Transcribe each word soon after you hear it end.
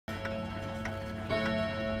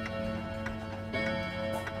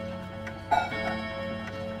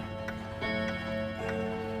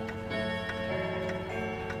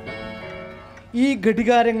ഈ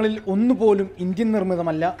ഘടികാരങ്ങളിൽ ഒന്നുപോലും ഇന്ത്യൻ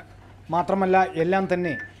നിർമ്മിതമല്ല. മാത്രമല്ല എല്ലാം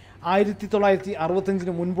തന്നെ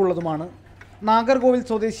 1965 മുൻപുള്ളതുമാണ്. നാഗർകോവിൽ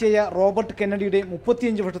സ്വദേശിയായ റോബർട്ട് കെന്നഡിയുടെ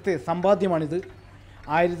 35 വർഷത്തെ സമ്പാദ്യമാണിത്.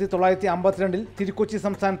 1952 തിരുക്കൊച്ചി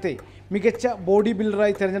സംസ്ഥാനത്തെ മികച്ച ബോഡി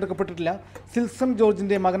ബിൽഡറായി തിരഞ്ഞെടുക്കപ്പെട്ടിട്ടുള്ള സിൽസൺ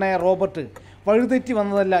ജോർജിൻ്റെ മകനായ റോബർട്ട് വഴിതെറ്റി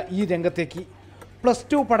വന്നതല്ല ഈ രംഗത്തേക്ക്.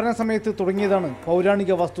 +2 പഠന സമയത്ത് തുടങ്ങിയതാണ്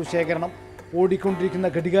പൗരാണിക വസ്തു ശേഖരണം. ഓടിക്കൊണ്ടിരിക്കുന്ന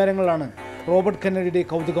ഘടികാരങ്ങളാണ് റോബർട്ട് കെന്നഡിയുടെ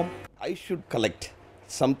കൗതുകം. I should collect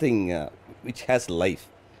something which has life.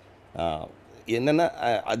 என்னென்னா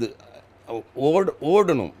அது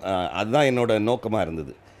ஓடணும், அதுதான் என்னோட நோக்கமாக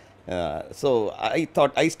இருந்தது. So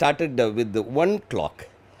I started with one clock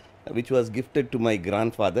which was gifted to my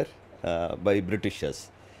grandfather by Britishers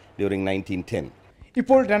during 1910.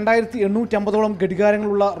 ഇപ്പോൾ 2850ഓളം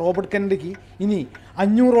ഘടികാരങ്ങളുള്ള റോബർട്ട് കെന്നഡിക്ക് ഇനി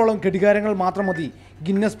 500ഓളം ഘടികാരങ്ങൾ മാത്രം മതി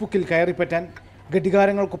ഗിന്നസ് ബുക്കിൽ കയറിപ്പറ്റാൻ.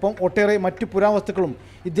 ഘടികാരങ്ങൾക്കൊപ്പം ഒട്ടേറെ മറ്റു പുരാവസ്തുക്കളും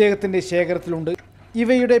ഇദ്ദേഹത്തിൻ്റെ ശേഖരത്തിലുണ്ട്.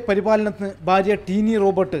 ഇവയുടെ പരിപാലനത്തിന് ഭാര്യ ടീനി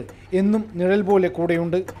റോബർട്ട് എന്നും നിഴൽ പോലെ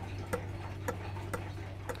കൂടെയുണ്ട്.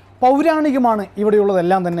 പൗരാണികമാണ്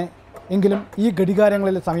ഇവിടെയുള്ളതെല്ലാം തന്നെ. എങ്കിലും ഈ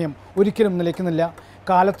ഘടികാരങ്ങളിലെ സമയം ഒരിക്കലും നിലയ്ക്കുന്നില്ല,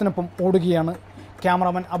 കാലത്തിനൊപ്പം ഓടുകയാണ്.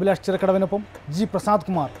 Cameraman Abhilash ചിറക്കടവിനൊപ്പം G Prasad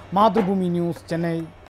Kumar, Mathrubhumi news, Chennai.